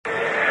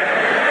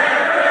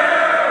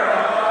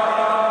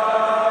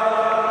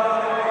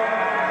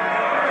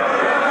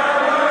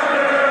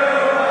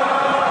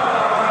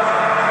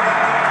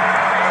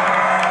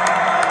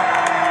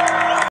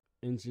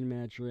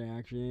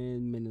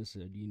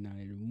Minnesota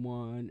United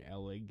 1,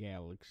 LA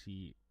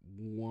Galaxy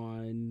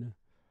 1.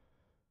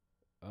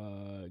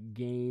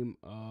 Game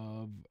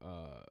of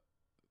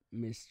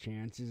missed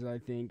chances, I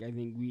think. I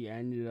think we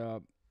ended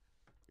up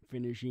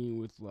finishing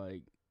with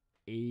like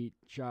 8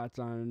 shots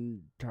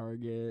on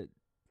target.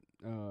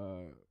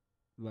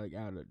 Like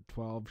out of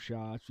 12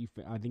 shots,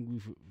 I think we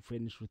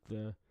finished with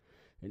an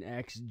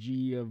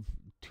XG of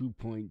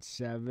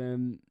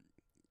 2.7.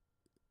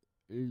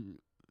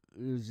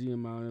 Is the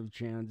amount of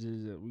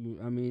chances that we.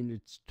 I mean,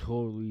 it's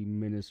totally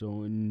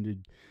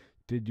Minnesotan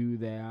to do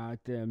that,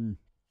 and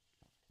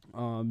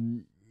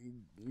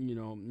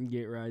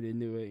get right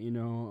into it.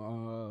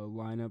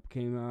 Lineup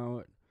came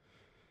out.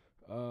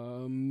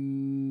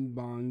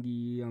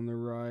 Bongi on the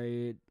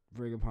right.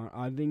 Fragapane.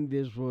 I think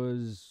this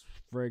was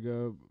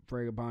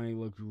Fragapane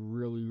looked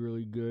really,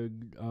 really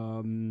good.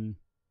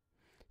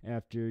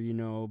 After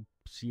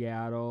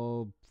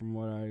Seattle, from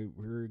what I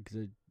heard, because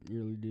I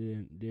really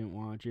didn't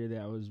watch it.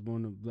 That was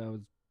one of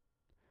the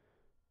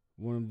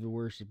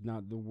worst, if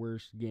not the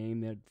worst,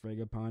 game that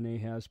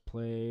Fragapane has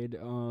played.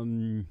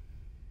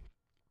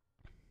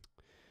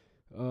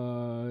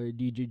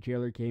 DJ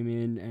Taylor came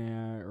in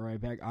at right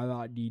back. I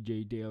thought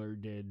DJ Taylor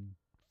did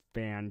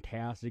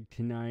fantastic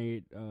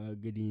tonight.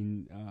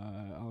 Getting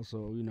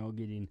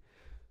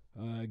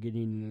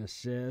an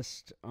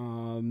assist.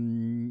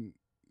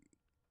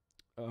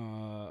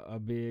 A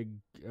big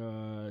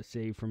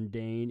save from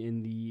Dane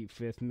in the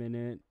 5th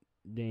minute.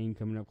 Dane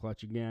coming up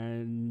clutch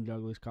again.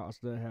 Douglas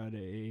Costa had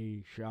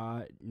a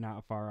shot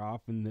not far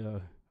off in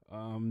the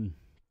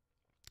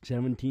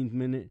 17th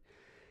minute.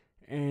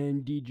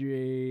 And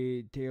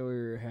DJ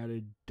Taylor had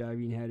a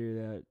diving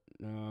header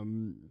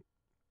that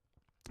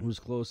was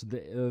close to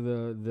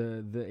the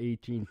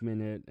 18th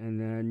minute.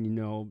 And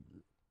then,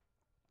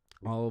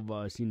 all of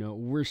us,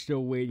 we're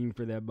still waiting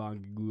for that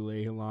Bongi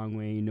Goulet a long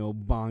way,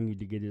 Bongi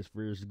to get his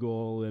first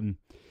goal. And,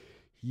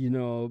 he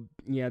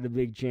had a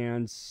big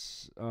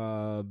chance,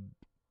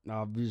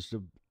 just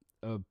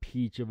a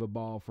peach of a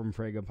ball from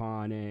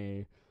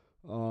Fragapane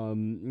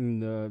in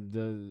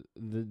the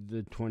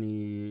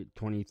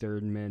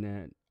 23rd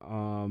minute.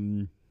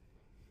 And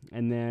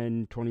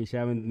then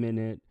 27th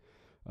minute,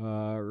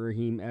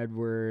 Raheem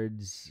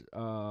Edwards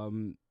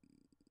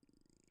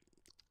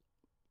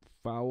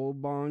foul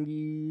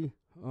Bongi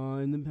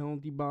in the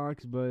penalty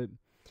box, but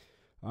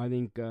I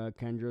think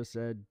Kendra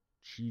said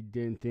she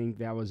didn't think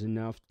that was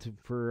enough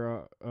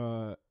for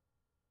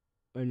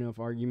enough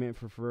argument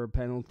for a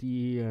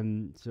penalty,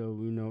 and so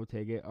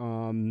take it.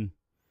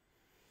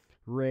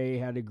 Ray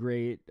had a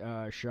great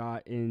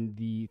shot in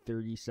the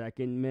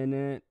 32nd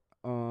minute.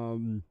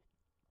 And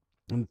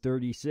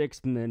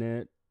 36th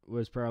minute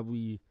was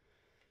probably,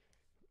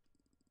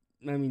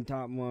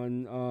 top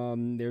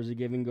one. There's a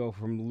give and go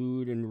from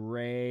Lude and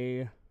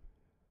Ray,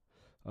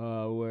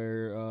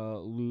 where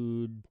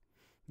Lude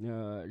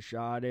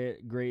shot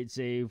it. Great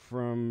save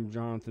from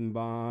Jonathan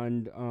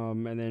Bond.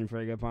 And then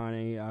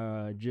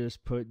Fragapane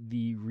just put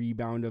the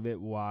rebound of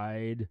it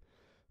wide.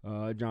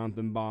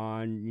 Jonathan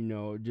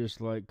Bond,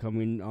 just like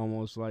coming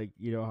almost like,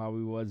 how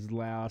he was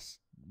last,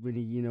 when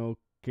he,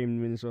 came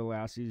to Minnesota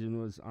last season,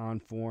 was on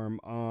form.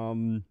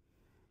 And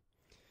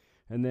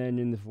then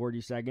in the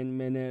 42nd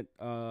minute,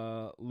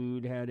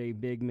 Lude had a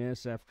big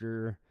miss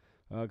after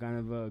kind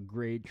of a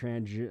great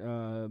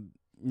transition,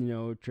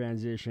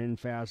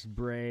 fast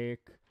break.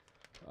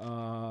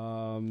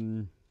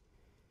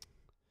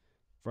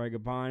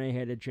 Fragapane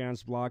had a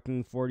chance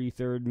blocking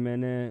 43rd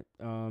minute.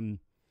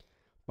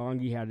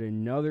 Bongi had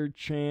another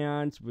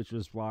chance, which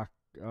was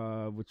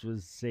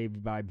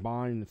saved by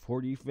Bond in the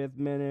 45th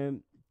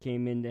minute.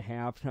 Came into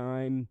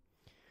halftime.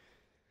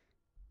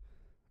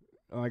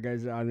 Like I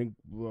said, I think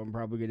I'm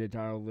probably going to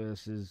title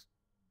this is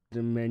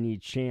the many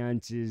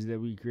chances that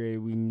we create.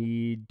 We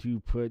need to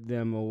put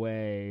them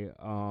away.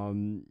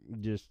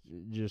 Just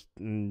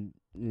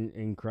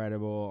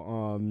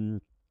incredible.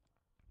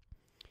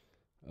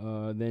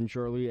 Then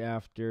shortly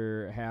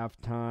after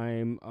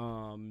halftime,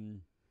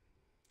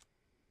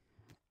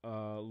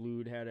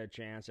 Lude had a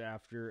chance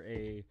after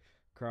a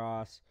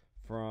cross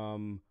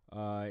from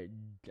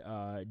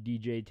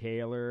DJ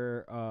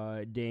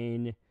Taylor.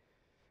 Dane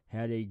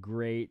had a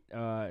great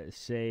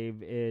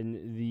save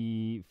in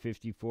the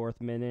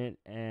 54th minute,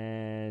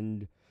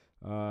 and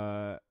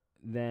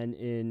then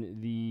in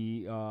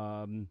the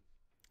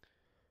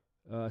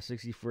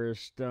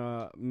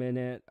 61st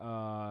minute,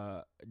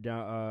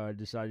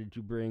 decided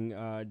to bring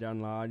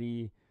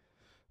Dunladi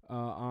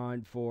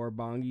on for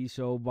Bongi.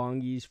 So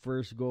Bongi's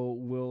first goal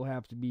will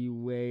have to be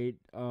late.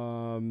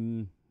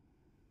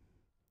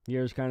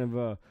 Here's kind of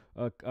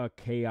a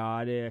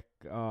chaotic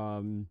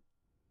in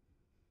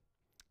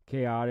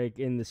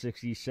the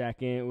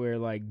 62nd, where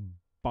like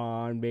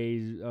Bond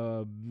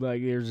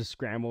there's a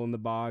scramble in the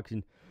box,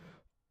 and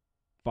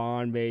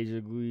Bond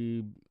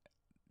basically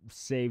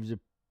saves a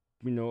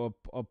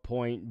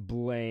point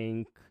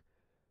blank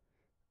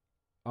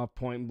of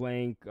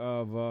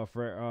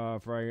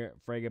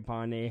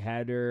Fragapane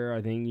header.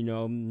 I think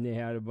they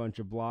had a bunch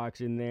of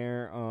blocks in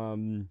there.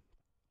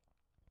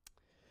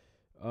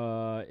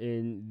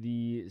 in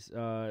the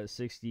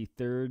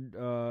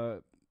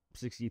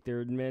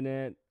 63rd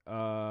minute.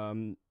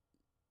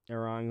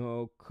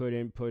 Aranjo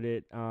couldn't put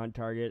it on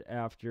target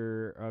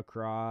after a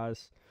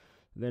cross.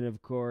 Then,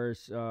 of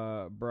course,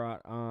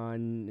 brought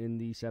on in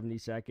the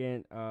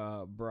 72nd,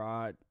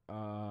 brought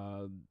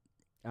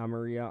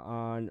Amaria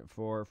on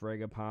for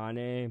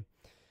Fragapane.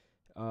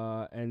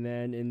 And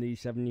then in the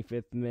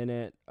 75th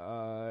minute,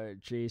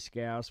 Chase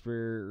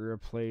Gasper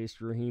replaced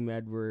Raheem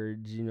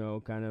Edwards,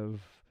 kind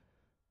of,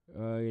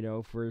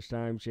 first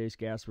time Chase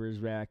Gasper is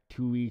back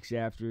 2 weeks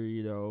after,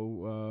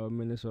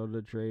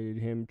 Minnesota traded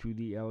him to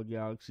the LA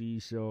Galaxy.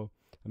 So,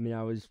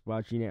 I was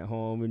watching at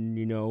home, and,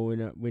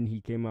 when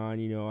he came on,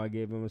 I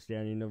gave him a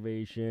standing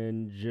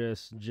ovation,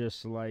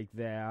 just like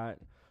that.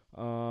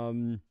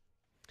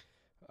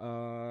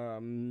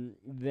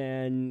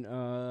 Then,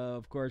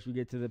 of course, we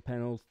get to the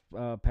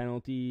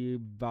penalty.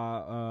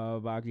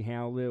 Boxing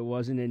Hamlet. It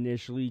wasn't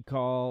initially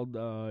called.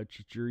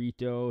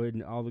 Chicharito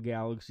and all the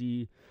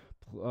Galaxy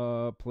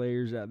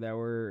players that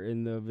were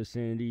in the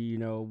vicinity,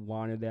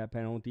 wanted that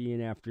penalty.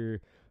 And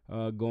after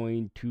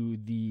going to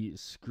the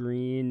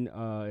screen,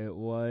 it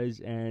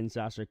was. And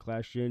Sasha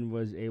Kleshin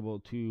was able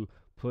to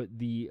put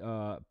the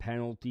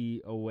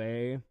penalty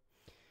away.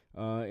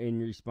 In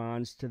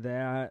response to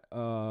that,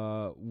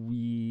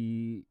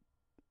 we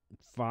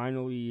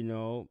finally,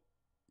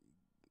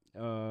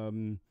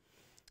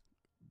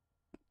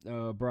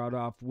 brought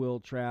off Will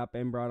Trapp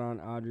and brought on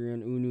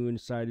Adrian Unu and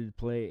decided to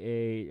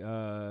play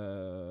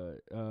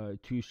a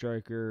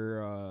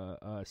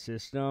two-striker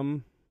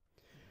system,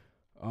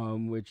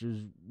 which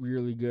was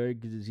really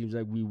good because it seems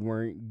like we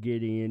weren't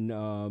getting,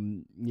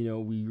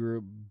 we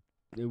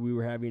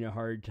were having a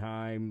hard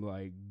time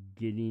like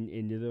getting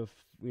into the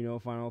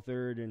final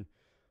third, and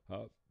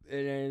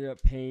it ended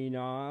up paying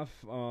off.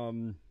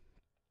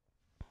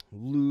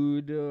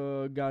 Lod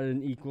got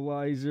an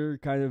equalizer,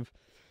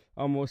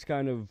 almost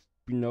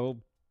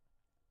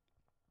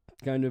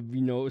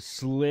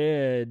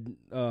slid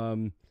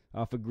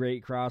off a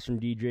great cross from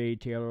DJ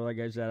Taylor. Like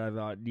I said, I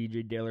thought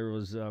DJ Taylor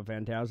was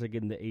fantastic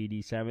in the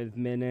 87th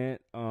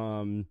minute.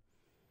 So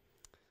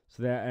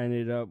that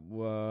ended up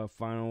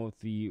final with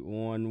the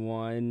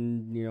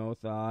 1-1,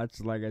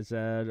 thoughts. Like I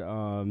said,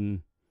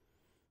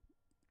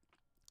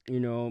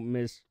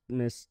 missed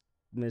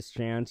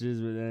chances,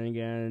 but then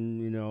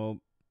again,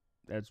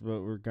 that's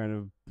what we're kind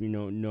of,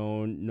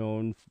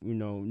 known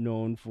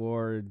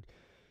for.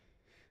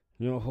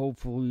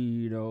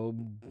 Hopefully,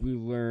 we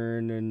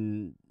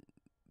learn,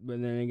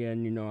 but then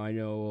again, I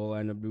know we'll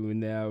end up doing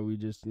that. We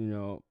just,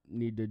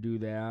 need to do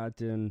that.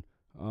 And,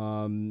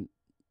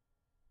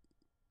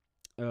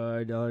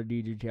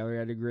 DJ Taylor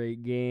had a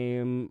great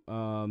game.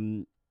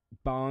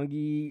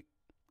 Bongi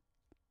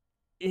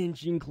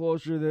inching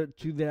closer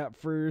to that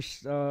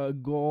first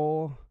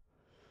goal.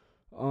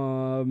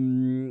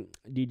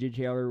 DJ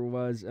Taylor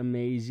was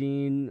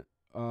amazing.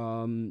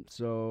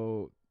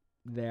 So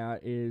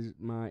that is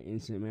my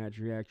instant match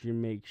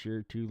reaction. Make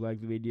sure to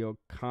like the video,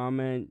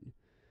 comment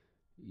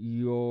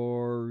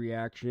your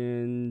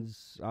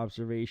reactions,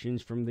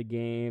 observations from the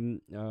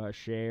game,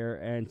 share,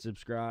 and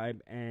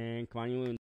subscribe. And come on, you Loons.